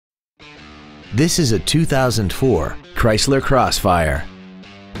This is a 2004 Chrysler Crossfire.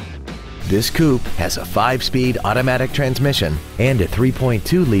 This coupe has a 5-speed automatic transmission and a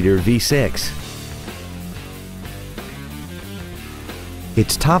 3.2-liter V6.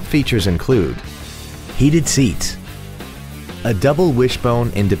 Its top features include heated seats, a double wishbone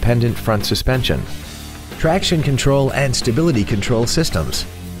independent front suspension, traction control and stability control systems,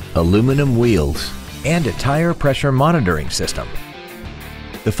 aluminum wheels, and a tire pressure monitoring system.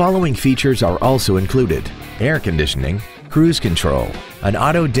 The following features are also included: air conditioning, cruise control, an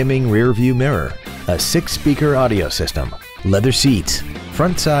auto-dimming rear-view mirror, a 6-speaker audio system, leather seats,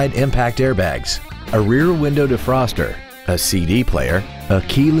 front side impact airbags, a rear window defroster, a CD player, a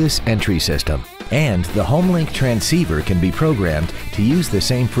keyless entry system, and the HomeLink transceiver can be programmed to use the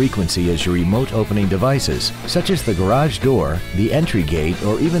same frequency as your remote opening devices, such as the garage door, the entry gate,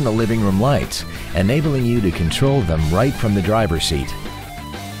 or even the living room lights, enabling you to control them right from the driver's seat.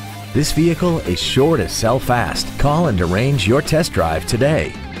 This vehicle is sure to sell fast. Call and arrange your test drive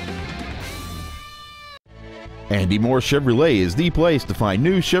today. Andy Moore Chevrolet is the place to find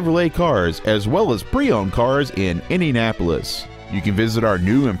new Chevrolet cars as well as pre-owned cars in Indianapolis. You can visit our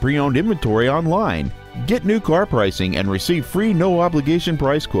new and pre-owned inventory online, get new car pricing, and receive free no-obligation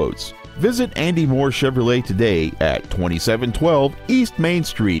price quotes. Visit Andy Moore Chevrolet today at 2712 East Main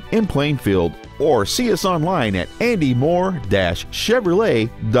Street in Plainfield, or see us online at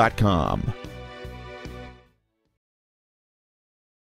andymore-chevrolet.com.